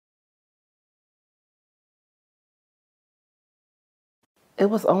It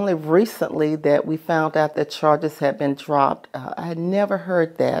was only recently that we found out that charges had been dropped. I had never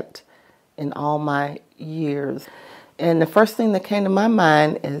heard that in all my years. And the first thing that came to my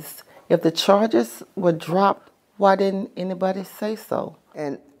mind is, if the charges were dropped, why didn't anybody say so?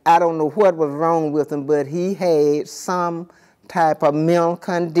 And I don't know what was wrong with him, but he had some type of mental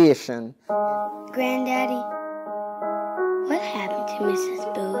condition. Granddaddy, what happened to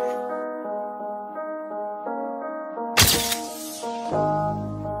Mrs. Booth?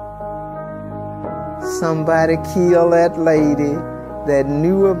 Somebody killed that lady that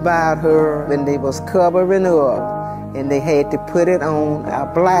knew about her when they was covering up, and they had to put it on a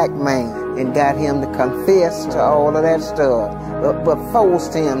black man and got him to confess to all of that stuff, but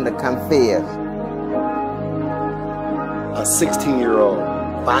forced him to confess. A 16-year-old,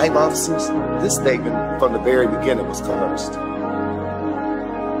 5 officers, this statement from the very beginning was coerced.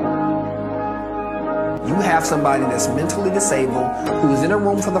 You have somebody that's mentally disabled, who's in a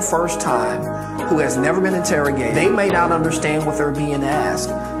room for the first time, who has never been interrogated. They may not understand what they're being asked.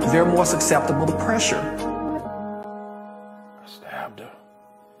 They're more susceptible to pressure. I stabbed her.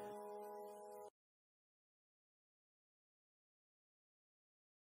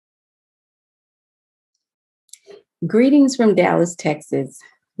 Greetings from Dallas, Texas.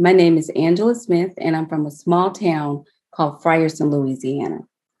 My name is Angela Smith, and I'm from a small town called Frierson, Louisiana.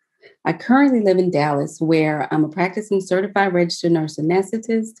 I currently live in Dallas, where I'm a practicing certified registered nurse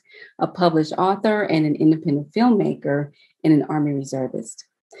anesthetist, a published author, and an independent filmmaker, and an Army reservist.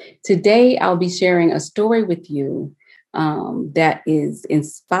 Today, I'll be sharing a story with you that is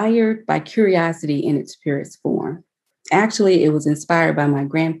inspired by curiosity in its purest form. Actually, it was inspired by my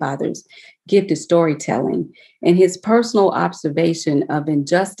grandfather's gift of storytelling and his personal observation of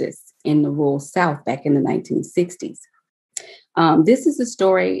injustice in the rural South back in the 1960s. This is a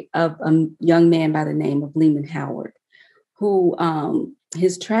story of a young man by the name of Lehman Howard, who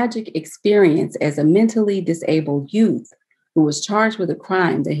his tragic experience as a mentally disabled youth who was charged with a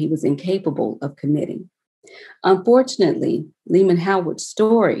crime that he was incapable of committing. Unfortunately, Lehman Howard's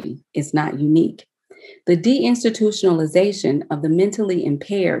story is not unique. The deinstitutionalization of the mentally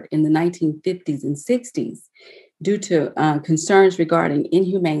impaired in the 1950s and 60s, due to concerns regarding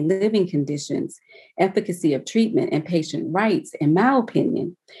inhumane living conditions, efficacy of treatment, and patient rights, in my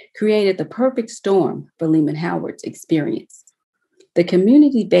opinion, created the perfect storm for Lehman Howard's experience. The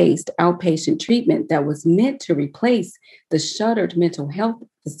community-based outpatient treatment that was meant to replace the shuttered mental health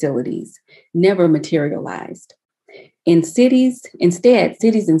facilities never materialized. Instead,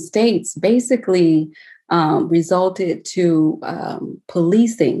 cities and states basically resulted to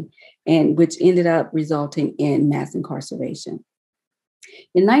policing, and which ended up resulting in mass incarceration.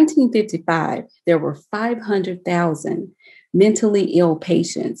 In 1955, there were 500,000 mentally ill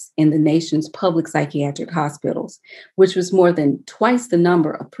patients in the nation's public psychiatric hospitals, which was more than twice the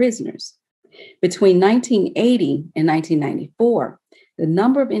number of prisoners. Between 1980 and 1994, the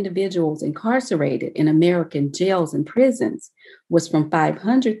number of individuals incarcerated in American jails and prisons was from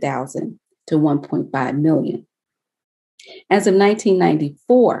 500,000 to 1.5 million. As of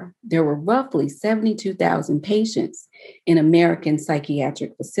 1994, there were roughly 72,000 patients in American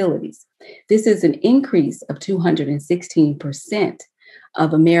psychiatric facilities. This is an increase of 216%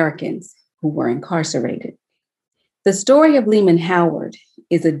 of Americans who were incarcerated. The story of Lehman Howard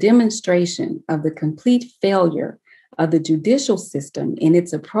is a demonstration of the complete failure of the judicial system in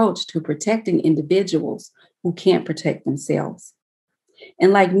its approach to protecting individuals who can't protect themselves.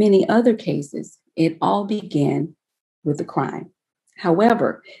 And like many other cases, it all began with a crime.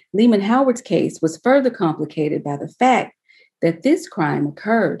 However, Lehman Howard's case was further complicated by the fact that this crime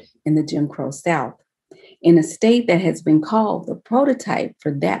occurred in the Jim Crow South, in a state that has been called the prototype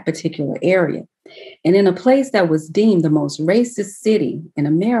for that particular area, and in a place that was deemed the most racist city in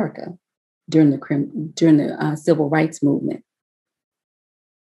America during the Civil Rights Movement.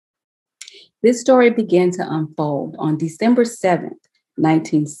 This story began to unfold on December 7th,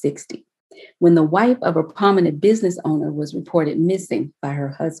 1960, when the wife of a prominent business owner was reported missing by her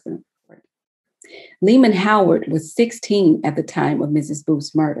husband. Lehman Howard was 16 at the time of Mrs.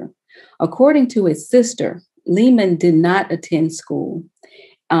 Booth's murder. According to his sister, Lehman did not attend school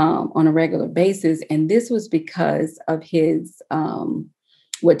on a regular basis, and this was because of his,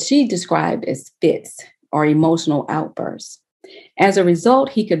 what she described as fits or emotional outbursts. As a result,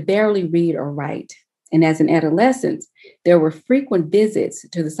 he could barely read or write. And as an adolescent, there were frequent visits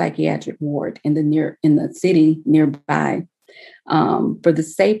to the psychiatric ward in the city nearby for the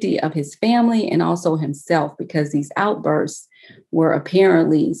safety of his family and also himself, because these outbursts were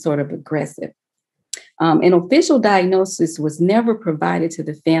apparently sort of aggressive. An official diagnosis was never provided to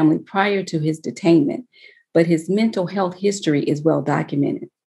the family prior to his detainment, but his mental health history is well documented.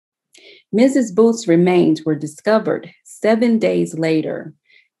 Mrs. Booth's remains were discovered 7 days later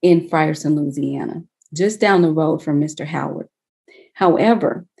in Frierson, Louisiana, just down the road from Mr. Howard.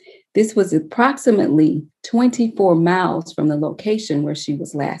 However, this was approximately 24 miles from the location where she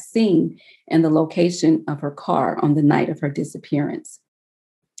was last seen and the location of her car on the night of her disappearance.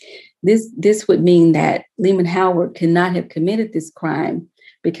 This would mean that Lehman Howard could not have committed this crime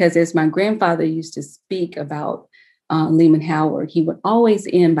because, as my grandfather used to speak about Lehman Howard, he would always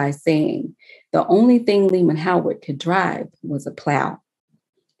end by saying the only thing Lehman Howard could drive was a plow.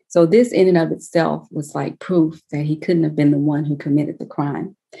 So this in and of itself was like proof that he couldn't have been the one who committed the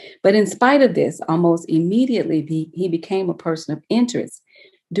crime. But in spite of this, almost immediately he became a person of interest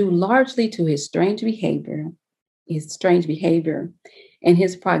due largely to his strange behavior and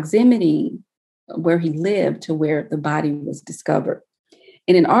his proximity where he lived to where the body was discovered.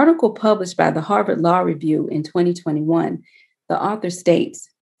 In an article published by the Harvard Law Review in 2021, the author states,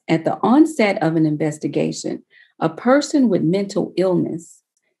 at the onset of an investigation, a person with mental illness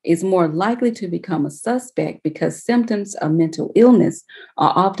is more likely to become a suspect because symptoms of mental illness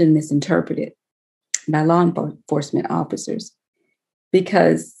are often misinterpreted by law enforcement officers.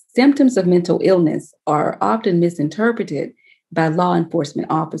 Because symptoms of mental illness are often misinterpreted by law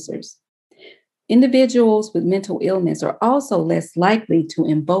enforcement officers. Individuals with mental illness are also less likely to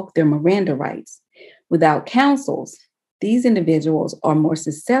invoke their Miranda rights. Without counsels, these individuals are more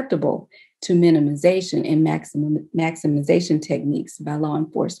susceptible to minimization and maximization techniques by law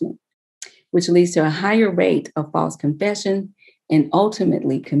enforcement, which leads to a higher rate of false confession and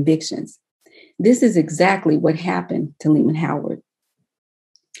ultimately convictions. This is exactly what happened to Lehman Howard.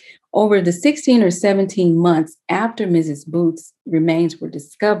 Over the 16 or 17 months after Mrs. Booth's remains were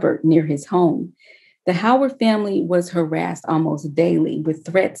discovered near his home, the Howard family was harassed almost daily with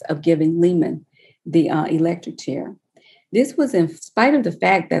threats of giving Lehman the electric chair. This was in spite of the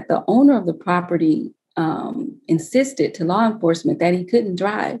fact that the owner of the property insisted to law enforcement that he couldn't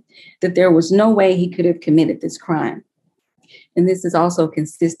drive, that there was no way he could have committed this crime. And this is also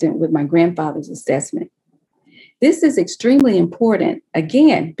consistent with my grandfather's assessment. This is extremely important,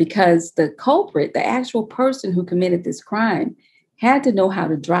 again, because the culprit, the actual person who committed this crime, had to know how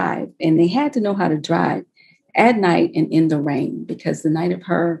to drive, and they had to know how to drive at night and in the rain, because the night of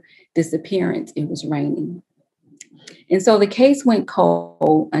her disappearance, it was raining. And so the case went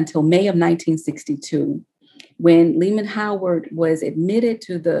cold until May of 1962, when Lehman Howard was admitted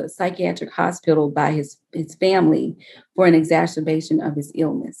to the psychiatric hospital by his family for an exacerbation of his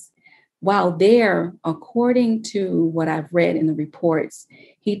illness. While there, according to what I've read in the reports,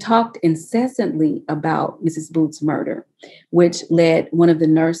 he talked incessantly about Mrs. Booth's murder, which led one of the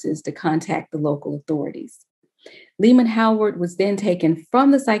nurses to contact the local authorities. Lehman Howard was then taken from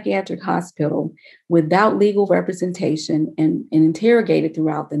the psychiatric hospital without legal representation and interrogated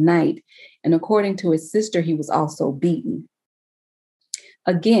throughout the night. And according to his sister, he was also beaten.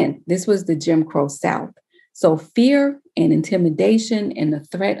 Again, this was the Jim Crow South. So fear and intimidation and the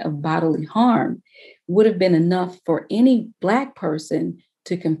threat of bodily harm would have been enough for any Black person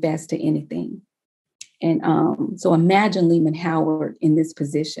to confess to anything. And so imagine Lehman Howard in this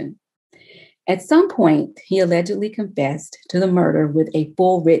position. At some point, he allegedly confessed to the murder with a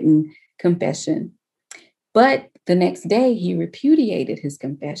full written confession. But the next day, he repudiated his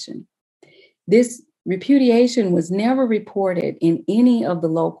confession. This repudiation was never reported in any of the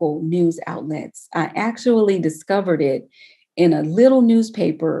local news outlets. I actually discovered it in a little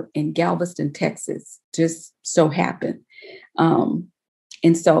newspaper in Galveston, Texas, just so happened.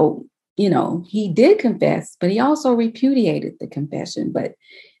 And so, he did confess, but he also repudiated the confession. But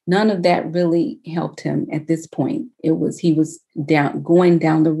none of that really helped him at this point. He was going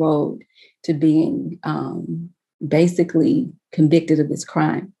down the road to being basically convicted of this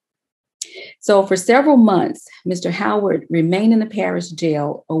crime. So for several months, Mr. Howard remained in the parish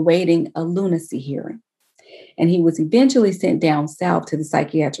jail awaiting a lunacy hearing. And he was eventually sent down south to the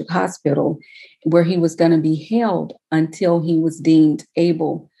psychiatric hospital where he was going to be held until he was deemed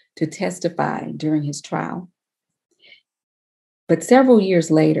able to testify during his trial. But several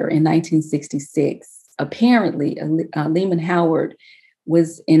years later, in 1966, apparently Lehman Howard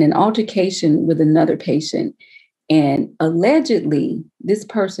was in an altercation with another patient. And allegedly, this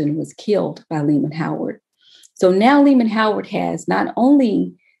person was killed by Lehman Howard. So now Lehman Howard has not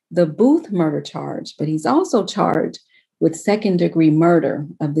only the Booth murder charge, but he's also charged with second-degree murder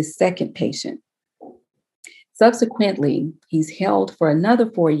of this second patient. Subsequently, he's held for another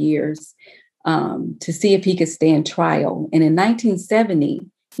 4 years to see if he could stand trial. And in 1970,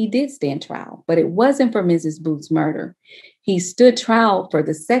 he did stand trial, but it wasn't for Mrs. Booth's murder. he stood trial for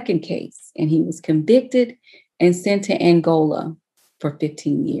the second case, and he was convicted and sent to Angola for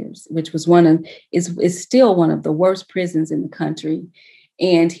 15 years, which was is still one of the worst prisons in the country.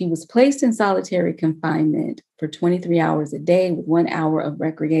 And he was placed in solitary confinement for 23 hours a day with 1 hour of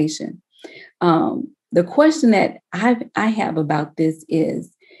recreation. The question that I have about this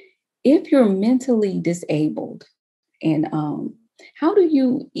is, if you're mentally disabled, and how do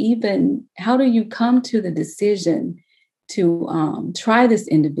you come to the decision to try this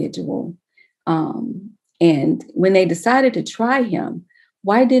individual? And when they decided to try him,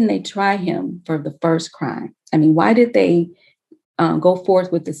 why didn't they try him for the first crime? I mean, why did they go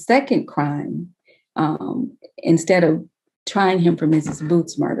forth with the second crime instead of trying him for Mrs.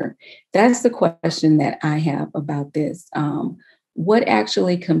 Booth's murder? That's the question that I have about this. What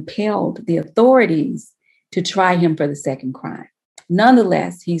actually compelled the authorities to try him for the second crime?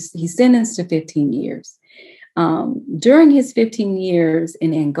 Nonetheless, he's sentenced to 15 years. During his 15 years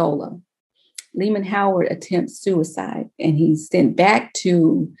in Angola, Lehman Howard attempts suicide, and he's sent back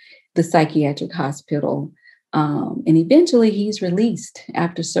to the psychiatric hospital. And eventually he's released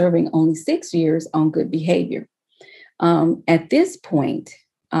after serving only 6 years on good behavior. At this point,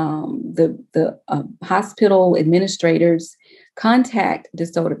 the hospital administrators contact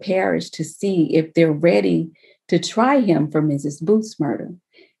DeSoto Parish to see if they're ready to try him for Mrs. Booth's murder.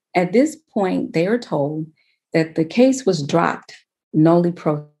 At this point, they are told that the case was dropped noli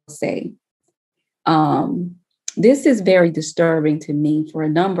prosa. This is very disturbing to me for a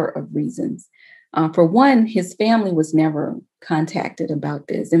number of reasons. For one, his family was never contacted about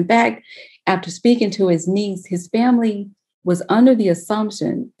this. In fact, after speaking to his niece, his family was under the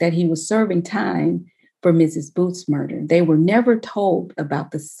assumption that he was serving time for Mrs. Booth's murder. They were never told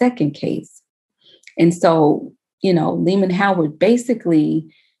about the second case. And so, Lehman Howard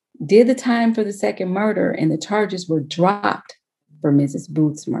basically did the time for the second murder, and the charges were dropped for Mrs.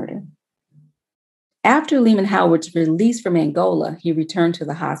 Booth's murder. After Lehman Howard's release from Angola, he returned to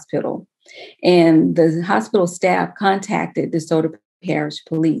the hospital, and the hospital staff contacted the DeSoto Parish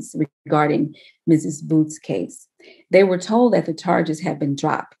Police regarding Mrs. Booth's case. They were told that the charges had been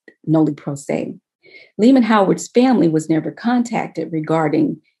dropped noli prosa. Lehman Howard's family was never contacted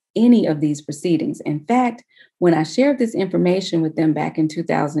regarding any of these proceedings. In fact, when I shared this information with them back in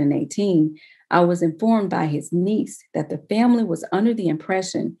 2018, I was informed by his niece that the family was under the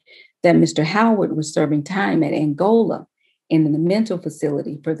impression that Mr. Howard was serving time at Angola in the mental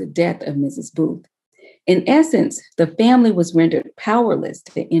facility for the death of Mrs. Booth. In essence, the family was rendered powerless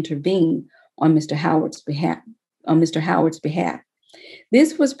to intervene on Mr. Howard's behalf.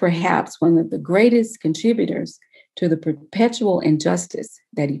 This was perhaps one of the greatest contributors to the perpetual injustice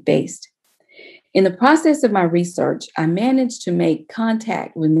that he faced. In the process of my research, I managed to make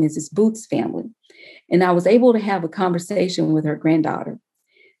contact with Mrs. Booth's family, and I was able to have a conversation with her granddaughter.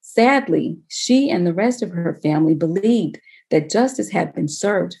 Sadly, she and the rest of her family believed that justice had been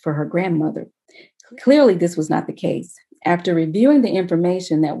served for her grandmother. Clearly, this was not the case. After reviewing the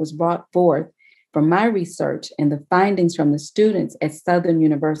information that was brought forth from my research and the findings from the students at Southern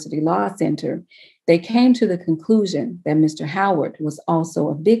University Law Center, they came to the conclusion that Mr. Howard was also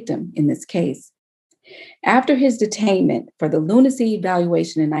a victim in this case. After his detainment for the lunacy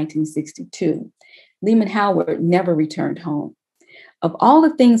evaluation in 1962, Lehman Howard never returned home. Of all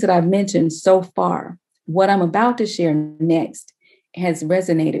the things that I've mentioned so far, what I'm about to share next has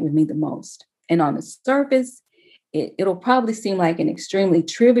resonated with me the most. And on the surface, it'll probably seem like an extremely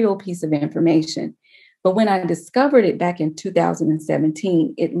trivial piece of information. But when I discovered it back in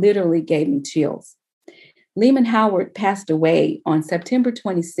 2017, it literally gave me chills. Lehman Howard passed away on September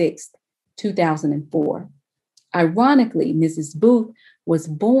 26, 2004. Ironically, Mrs. Booth was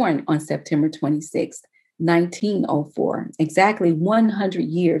born on September 26, 1904, exactly 100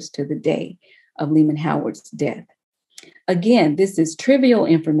 years to the day of Lehman Howard's death. Again, this is trivial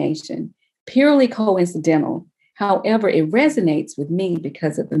information, purely coincidental. However, it resonates with me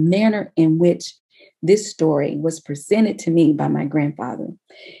because of the manner in which this story was presented to me by my grandfather.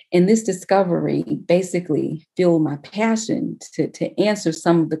 And this discovery basically fueled my passion to answer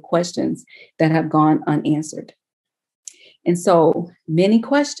some of the questions that have gone unanswered. And so many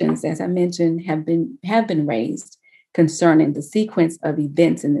questions, as I mentioned, have been raised concerning the sequence of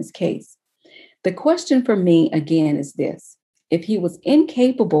events in this case. The question for me, again, is this: if he was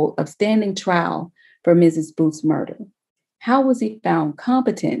incapable of standing trial for Mrs. Booth's murder, how was he found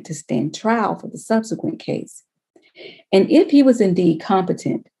competent to stand trial for the subsequent case? And if he was indeed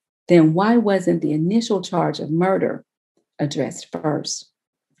competent, then why wasn't the initial charge of murder addressed first?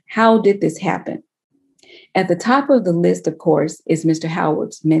 How did this happen? At the top of the list, of course, is Mr.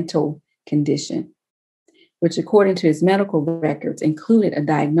 Howard's mental condition. which according to his medical records included a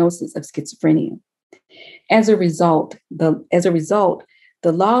diagnosis of schizophrenia. As a result,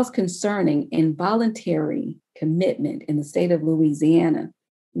 the laws concerning involuntary commitment in the state of Louisiana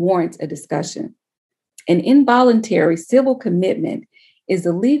warrants a discussion. An involuntary civil commitment is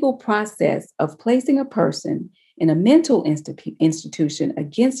the legal process of placing a person in a mental institution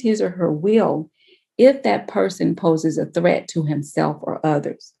against his or her will if that person poses a threat to himself or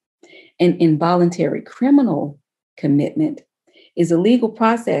others. An involuntary criminal commitment is a legal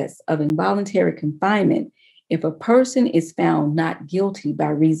process of involuntary confinement if a person is found not guilty by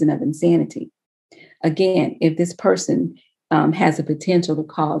reason of insanity. Again, if this person has a potential to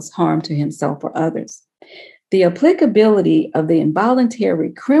cause harm to himself or others. The applicability of the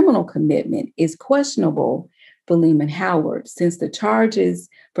involuntary criminal commitment is questionable for Lehman Howard, since the charges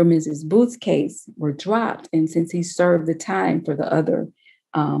for Mrs. Booth's case were dropped and since he served the time for the other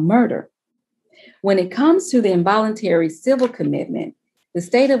murder. When it comes to the involuntary civil commitment, the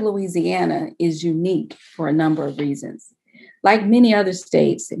state of Louisiana is unique for a number of reasons. Like many other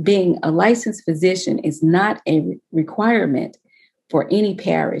states, being a licensed physician is not a requirement for any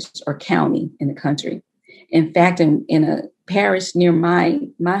parish or county in the country. In fact, in a parish near my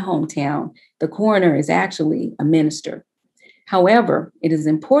hometown, the coroner is actually a minister. However, it is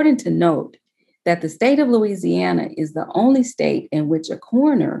important to note that the state of Louisiana is the only state in which a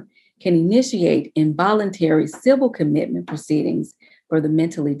coroner can initiate involuntary civil commitment proceedings for the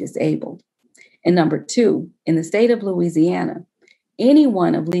mentally disabled. And number two, in the state of Louisiana,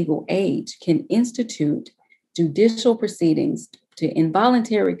 anyone of legal age can institute judicial proceedings to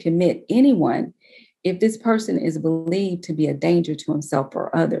involuntarily commit anyone if this person is believed to be a danger to himself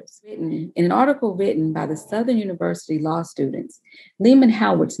or others. In an article written by the Southern University law students, Lehman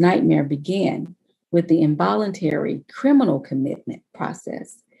Howard's nightmare began with the involuntary criminal commitment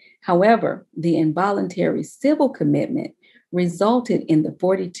process. However, the involuntary civil commitment resulted in the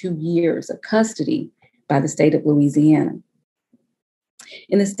 42 years of custody by the state of Louisiana.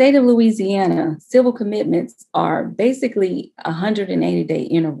 In the state of Louisiana, civil commitments are basically 180-day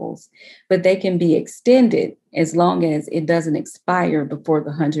intervals, but they can be extended as long as it doesn't expire before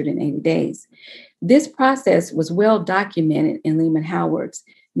the 180 days. This process was well documented in Lehman Howard's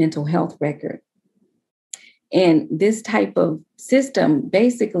mental health record. And this type of system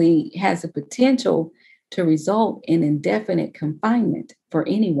basically has the potential to result in indefinite confinement for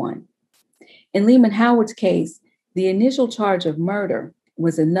anyone. In Lehman Howard's case, the initial charge of murder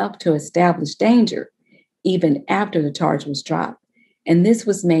was enough to establish danger even after the charge was dropped. And this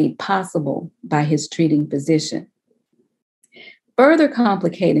was made possible by his treating physician. Further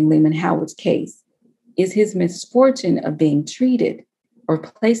complicating Lehman Howard's case is his misfortune of being treated or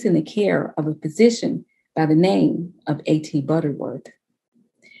placed in the care of a physician by the name of A.T. Butterworth.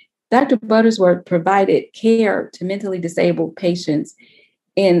 Dr. Butterworth provided care to mentally disabled patients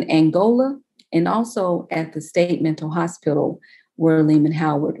in Angola and also at the state mental hospital where Lehman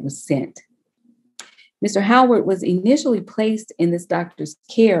Howard was sent. Mr. Howard was initially placed in this doctor's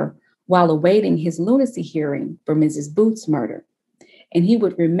care while awaiting his lunacy hearing for Mrs. Booth's murder, and he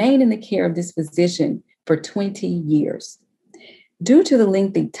would remain in the care of this physician for 20 years. Due to the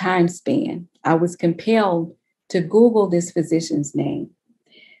lengthy time span, I was compelled to Google this physician's name.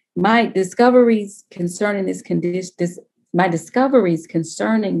 My discoveries concerning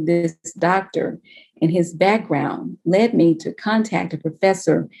this doctor and his background led me to contact a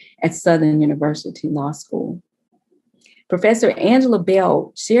professor at Southern University Law School. Professor Angela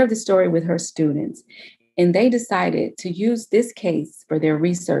Bell shared the story with her students, and they decided to use this case for their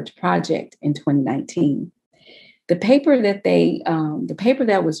research project in 2019. The paper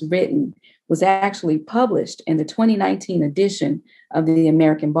that was written was actually published in the 2019 edition of the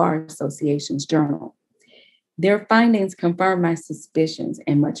American Bar Association's journal. Their findings confirmed my suspicions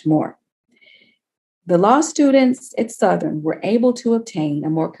and much more. The law students at Southern were able to obtain a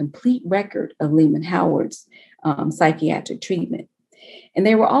more complete record of Lehman Howard's psychiatric treatment. And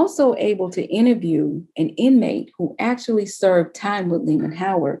they were also able to interview an inmate who actually served time with Lehman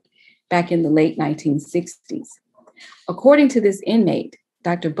Howard back in the late 1960s. According to this inmate,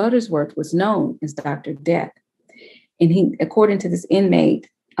 Dr. Butterworth was known as Dr. Death. And according to this inmate,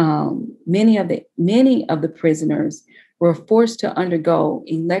 many of the prisoners were forced to undergo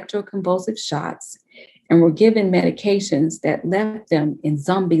electroconvulsive shots and were given medications that left them in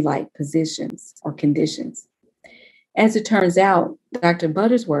zombie-like positions or conditions. As it turns out, Dr.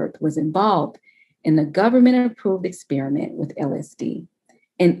 Butterworth was involved in a government-approved experiment with LSD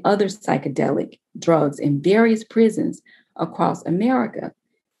and other psychedelic drugs in various prisons across America,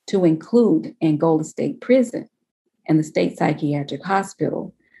 to include Angola State Prison and the State Psychiatric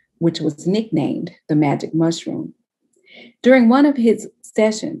Hospital, which was nicknamed the magic mushroom. During one of his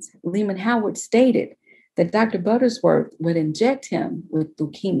sessions, Lehman Howard stated that Dr. Buttersworth would inject him with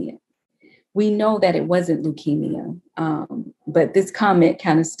leukemia. We know that it wasn't leukemia, but this comment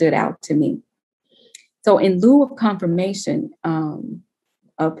kind of stood out to me. So in lieu of confirmation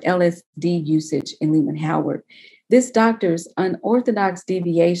of LSD usage in Lehman Howard, this doctor's unorthodox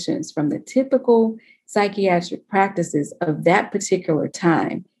deviations from the typical psychiatric practices of that particular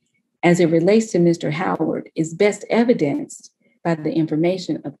time as it relates to Mr. Howard is best evidenced by the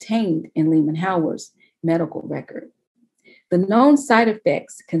information obtained in Lehman Howard's medical record. The known side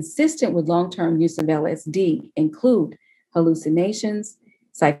effects consistent with long-term use of LSD include hallucinations,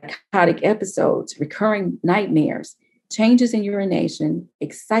 psychotic episodes, recurring nightmares, changes in urination,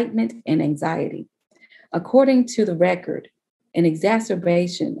 excitement, and anxiety. According to the record, an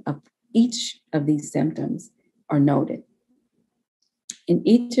exacerbation of each of these symptoms are noted. And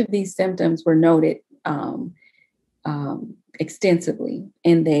each of these symptoms were noted extensively,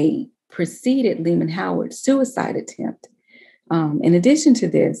 and they preceded Lehman Howard's suicide attempt. In addition to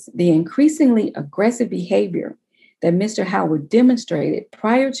this, the increasingly aggressive behavior that Mr. Howard demonstrated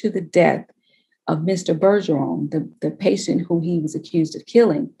prior to the death of Mr. Bergeron, the patient who he was accused of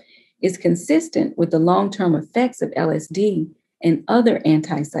killing, is consistent with the long-term effects of LSD and other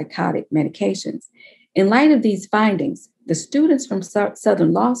antipsychotic medications. In light of these findings, the students from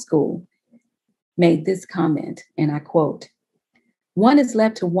Southern Law School made this comment, and I quote, "One is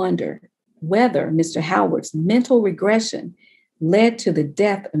left to wonder whether Mr. Howard's mental regression led to the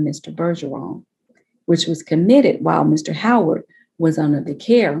death of Mr. Bergeron, which was committed while Mr. Howard was under the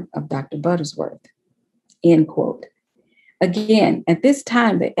care of Dr. Buttersworth," end quote. Again, at this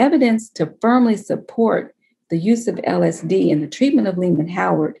time, the evidence to firmly support the use of LSD in the treatment of Lehman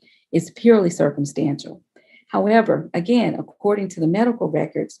Howard is purely circumstantial. However, again, according to the medical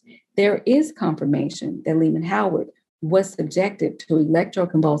records, there is confirmation that Lehman Howard was subjected to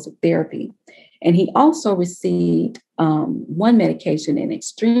electroconvulsive therapy, and he also received one medication in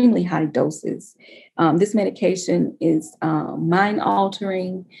extremely high doses. This medication is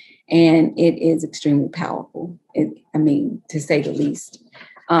mind-altering, and it is extremely powerful, to say the least.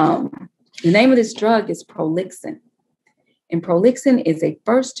 The name of this drug is Prolixin. And Prolixin is a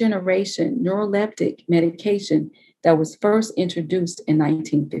first-generation neuroleptic medication that was first introduced in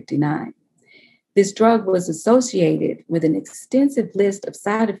 1959. This drug was associated with an extensive list of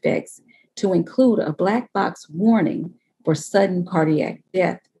side effects to include a black box warning for sudden cardiac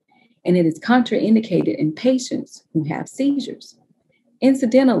death, and it is contraindicated in patients who have seizures.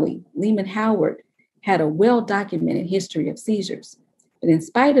 Incidentally, Lehman Howard had a well-documented history of seizures, but in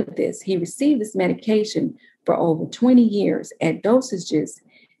spite of this, he received this medication for over 20 years at dosages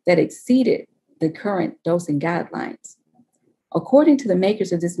that exceeded the current dosing guidelines. According to the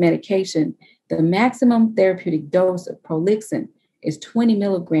makers of this medication, the maximum therapeutic dose of Prolixin is 20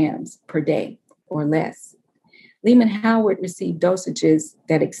 milligrams per day or less. Lehman Howard received dosages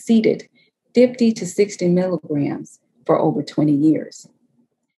that exceeded 50 to 60 milligrams for over 20 years.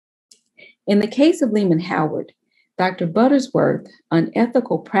 In the case of Lehman Howard, Dr. Buttersworth's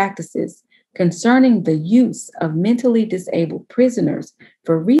unethical practices concerning the use of mentally disabled prisoners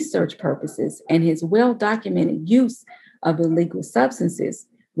for research purposes and his well-documented use of illegal substances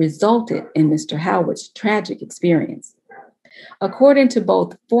resulted in Mr. Howard's tragic experience. According to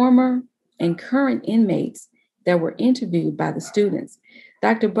both former and current inmates that were interviewed by the students,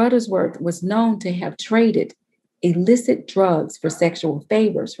 Dr. Buttersworth was known to have traded illicit drugs for sexual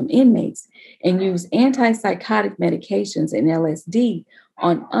favors from inmates and used antipsychotic medications and LSD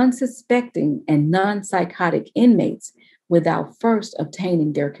on unsuspecting and non-psychotic inmates without first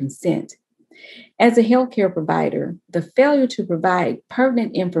obtaining their consent. As a healthcare provider, the failure to provide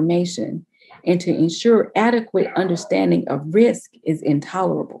pertinent information and to ensure adequate understanding of risk is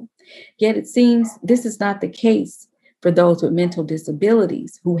intolerable. Yet it seems this is not the case for those with mental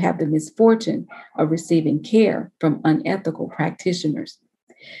disabilities who have the misfortune of receiving care from unethical practitioners.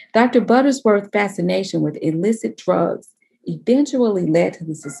 Dr. Buttersworth's fascination with illicit drugs eventually led to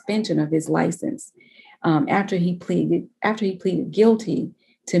the suspension of his license after he pleaded guilty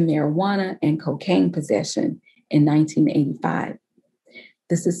to marijuana and cocaine possession in 1985.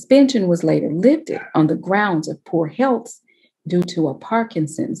 The suspension was later lifted on the grounds of poor health due to a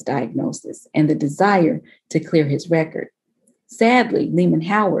Parkinson's diagnosis and the desire to clear his record. Sadly, Lehman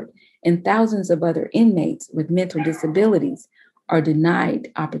Howard and thousands of other inmates with mental disabilities are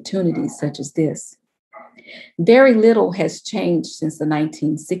denied opportunities such as this. Very little has changed since the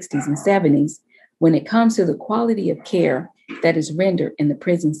 1960s and 70s when it comes to the quality of care that is rendered in the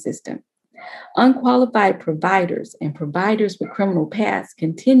prison system. Unqualified providers and providers with criminal pasts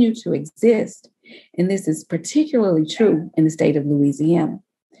continue to exist, and this is particularly true in the state of Louisiana.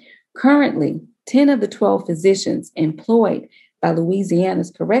 Currently, 10 of the 12 physicians employed by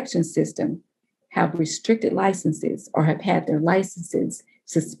Louisiana's correction system have restricted licenses or have had their licenses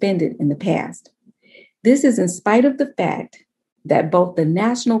suspended in the past. This is in spite of the fact that both the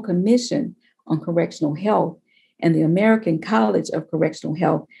National Commission on Correctional Health and the American College of Correctional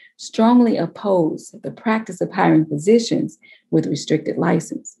Health strongly oppose the practice of hiring physicians with restricted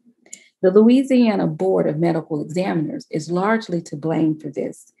license. The Louisiana Board of Medical Examiners is largely to blame for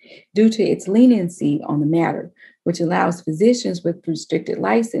this due to its leniency on the matter, which allows physicians with restricted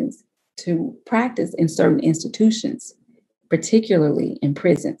license to practice in certain institutions, particularly in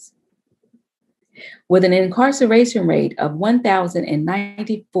prisons. With an incarceration rate of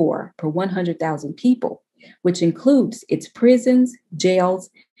 1,094 per 100,000 people, which includes its prisons, jails,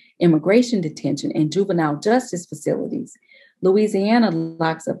 immigration detention, and juvenile justice facilities, Louisiana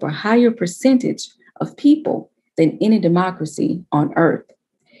locks up a higher percentage of people than any democracy on earth.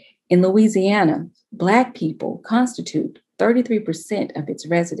 In Louisiana, Black people constitute 33% of its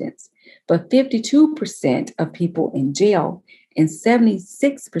residents, but 52% of people in jail and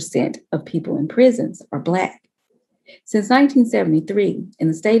 76% of people in prisons are Black. Since 1973, in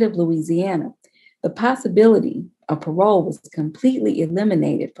the state of Louisiana, the possibility of parole was completely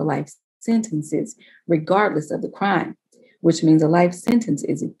eliminated for life sentences, regardless of the crime, which means a life sentence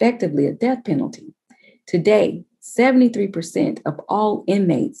is effectively a death penalty. Today, 73% of all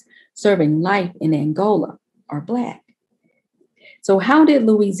inmates serving life in Angola are Black. So how did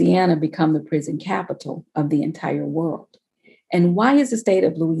Louisiana become the prison capital of the entire world? And why is the state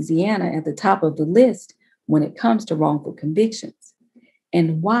of Louisiana at the top of the list when it comes to wrongful convictions?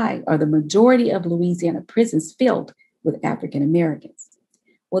 And why are the majority of Louisiana prisons filled with African Americans?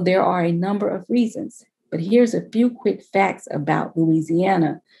 Well, there are a number of reasons, but here's a few quick facts about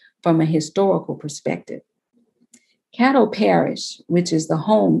Louisiana from a historical perspective. Caddo Parish, which is the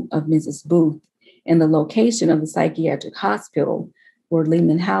home of Mrs. Booth and the location of the psychiatric hospital where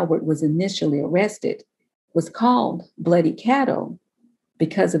Lehman Howard was initially arrested, was called Bloody Caddo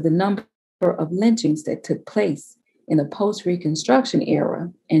because of the number of lynchings that took place in the post-Reconstruction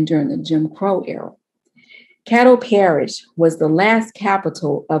era and during the Jim Crow era. Caddo Parish was the last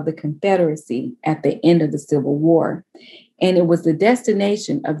capital of the Confederacy at the end of the Civil War, and it was the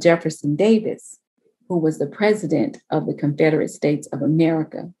destination of Jefferson Davis, who was the president of the Confederate States of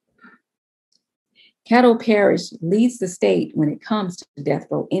America. Caddo Parish leads the state when it comes to death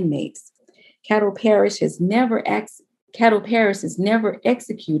row inmates. Caddo Parish has never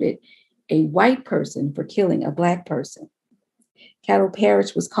executed a white person for killing a Black person. Caddo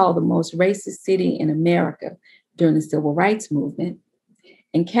Parish was called the most racist city in America during the Civil Rights Movement.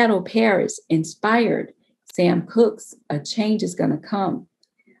 And Caddo Parish inspired Sam Cooke's A Change is Gonna Come,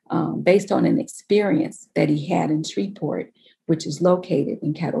 based on an experience that he had in Shreveport, which is located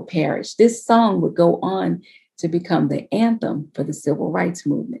in Caddo Parish. This song would go on to become the anthem for the Civil Rights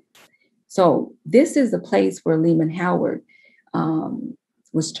Movement. So this is the place where Lehman Howard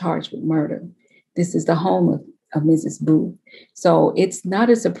was charged with murder. This is the home of Mrs. Booth. So it's not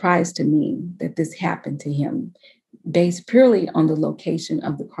a surprise to me that this happened to him based purely on the location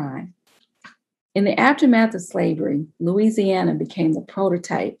of the crime. In the aftermath of slavery, Louisiana became the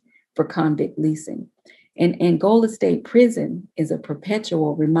prototype for convict leasing. And Angola State Prison is a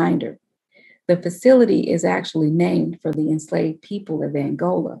perpetual reminder. The facility is actually named for the enslaved people of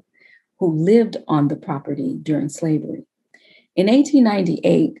Angola who lived on the property during slavery. In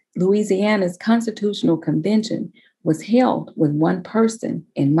 1898, Louisiana's Constitutional Convention was held with one person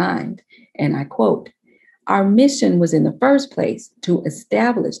in mind, and I quote, "Our mission was in the first place to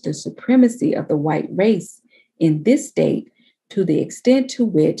establish the supremacy of the white race in this state to the extent to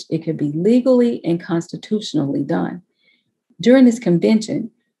which it could be legally and constitutionally done." During this convention,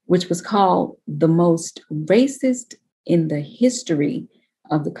 which was called the most racist in the history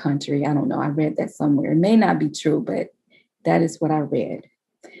of the country, I don't know, I read that somewhere. It may not be true, but that is what I read.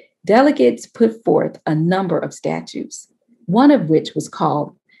 Delegates put forth a number of statutes, one of which was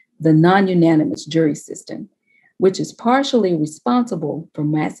called the non-unanimous jury system, which is partially responsible for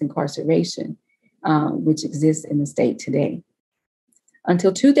mass incarceration, which exists in the state today.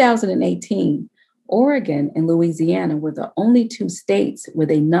 Until 2018, Oregon and Louisiana were the only two states with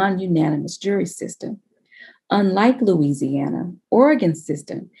a non-unanimous jury system. Unlike Louisiana, Oregon's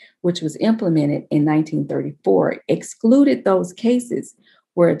system, which was implemented in 1934, excluded those cases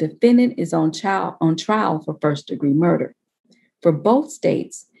where a defendant is on trial for first-degree murder. For both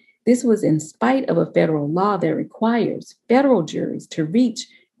states, this was in spite of a federal law that requires federal juries to reach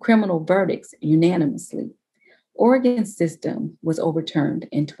criminal verdicts unanimously. Oregon's system was overturned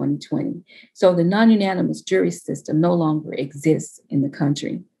in 2020, so the non-unanimous jury system no longer exists in the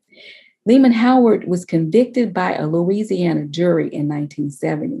country. Lehman Howard was convicted by a Louisiana jury in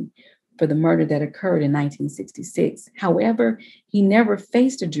 1970 for the murder that occurred in 1966. However, he never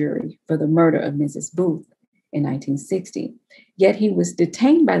faced a jury for the murder of Mrs. Booth in 1960, yet he was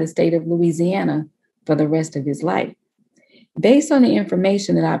detained by the state of Louisiana for the rest of his life. Based on the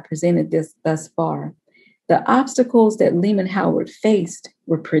information that I presented thus far, the obstacles that Lehman Howard faced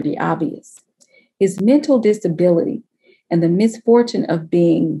were pretty obvious. His mental disability and the misfortune of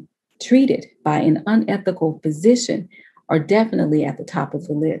being treated by an unethical physician are definitely at the top of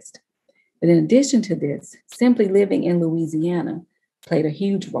the list. But in addition to this, simply living in Louisiana played a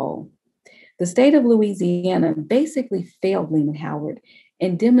huge role. The state of Louisiana basically failed Lehman Howard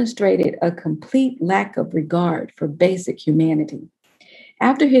and demonstrated a complete lack of regard for basic humanity.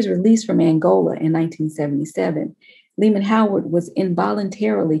 After his release from Angola in 1977, Lehman Howard was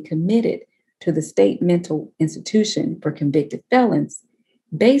involuntarily committed to the state mental institution for convicted felons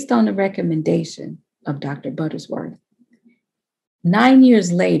based on the recommendation of Dr. Buttersworth. 9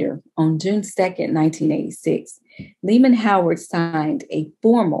 years later, on June 2nd, 1986, Lehman Howard signed a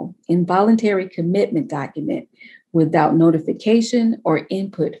formal involuntary commitment document without notification or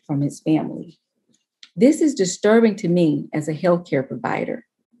input from his family. This is disturbing to me as a healthcare provider.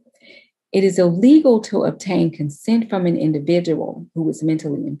 It is illegal to obtain consent from an individual who is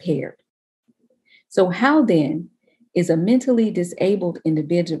mentally impaired. So how then is a mentally disabled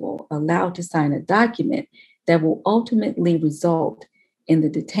individual allowed to sign a document that will ultimately result in the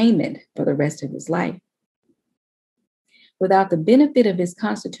detainment for the rest of his life? Without the benefit of his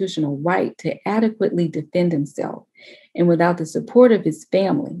constitutional right to adequately defend himself, and without the support of his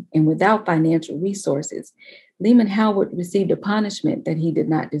family, and without financial resources, Lehman Howard received a punishment that he did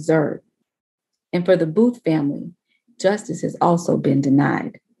not deserve. And for the Booth family, justice has also been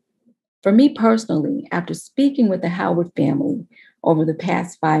denied. For me personally, after speaking with the Howard family over the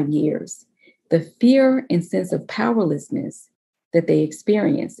past 5 years, the fear and sense of powerlessness that they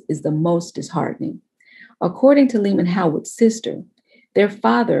experience is the most disheartening. According to Lehman Howard's sister, their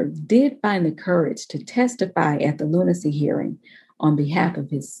father did find the courage to testify at the lunacy hearing on behalf of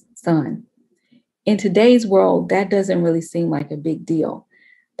his son. In today's world, that doesn't really seem like a big deal.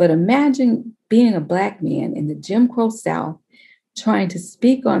 But imagine being a Black man in the Jim Crow South trying to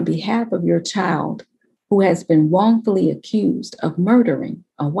speak on behalf of your child who has been wrongfully accused of murdering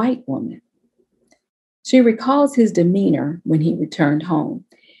a white woman. She recalls his demeanor when he returned home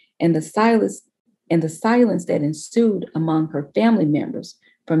and the silence that ensued among her family members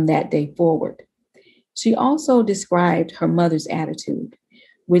from that day forward. She also described her mother's attitude,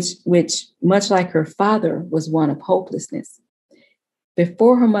 which much like her father, was one of hopelessness.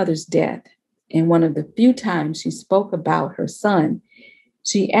 Before her mother's death, and one of the few times she spoke about her son,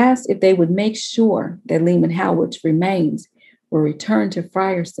 she asked if they would make sure that Lehman Howard's remains were returned to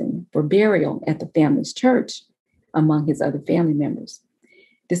Frierson for burial at the family's church among his other family members.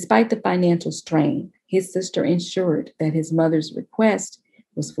 Despite the financial strain, his sister ensured that his mother's request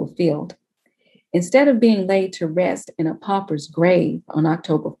was fulfilled. Instead of being laid to rest in a pauper's grave on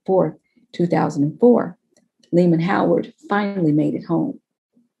October 4th, 2004, Lehman Howard finally made it home.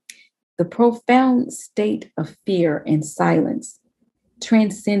 The profound state of fear and silence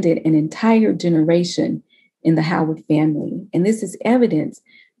transcended an entire generation in the Howard family, and this is evidenced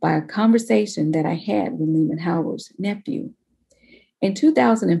by a conversation that I had with Lehman Howard's nephew. In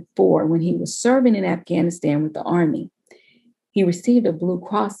 2004, when he was serving in Afghanistan with the Army, he received a Blue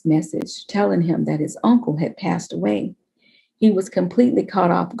Cross message telling him that his uncle had passed away. He was completely caught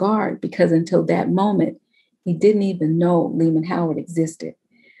off guard because until that moment, he didn't even know Lehman Howard existed.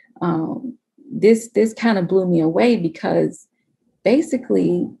 This kind of blew me away because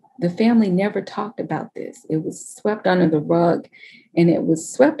basically the family never talked about this. It was swept under the rug, and it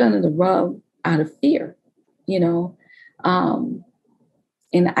was swept under the rug out of fear,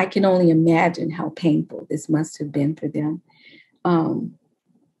 and I can only imagine how painful this must have been for them.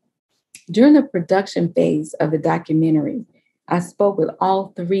 During the production phase of the documentary, I spoke with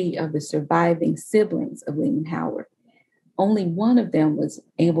all 3 of the surviving siblings of Lehman Howard. Only one of them was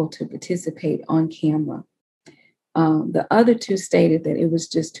able to participate on camera. The other 2 stated that it was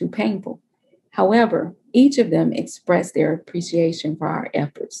just too painful. However, each of them expressed their appreciation for our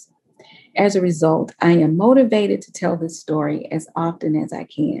efforts. As a result, I am motivated to tell this story as often as I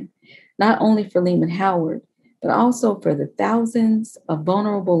can, not only for Lehman Howard, but also for the thousands of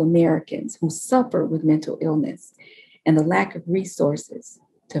vulnerable Americans who suffer with mental illness and the lack of resources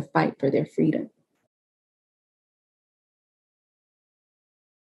to fight for their freedom.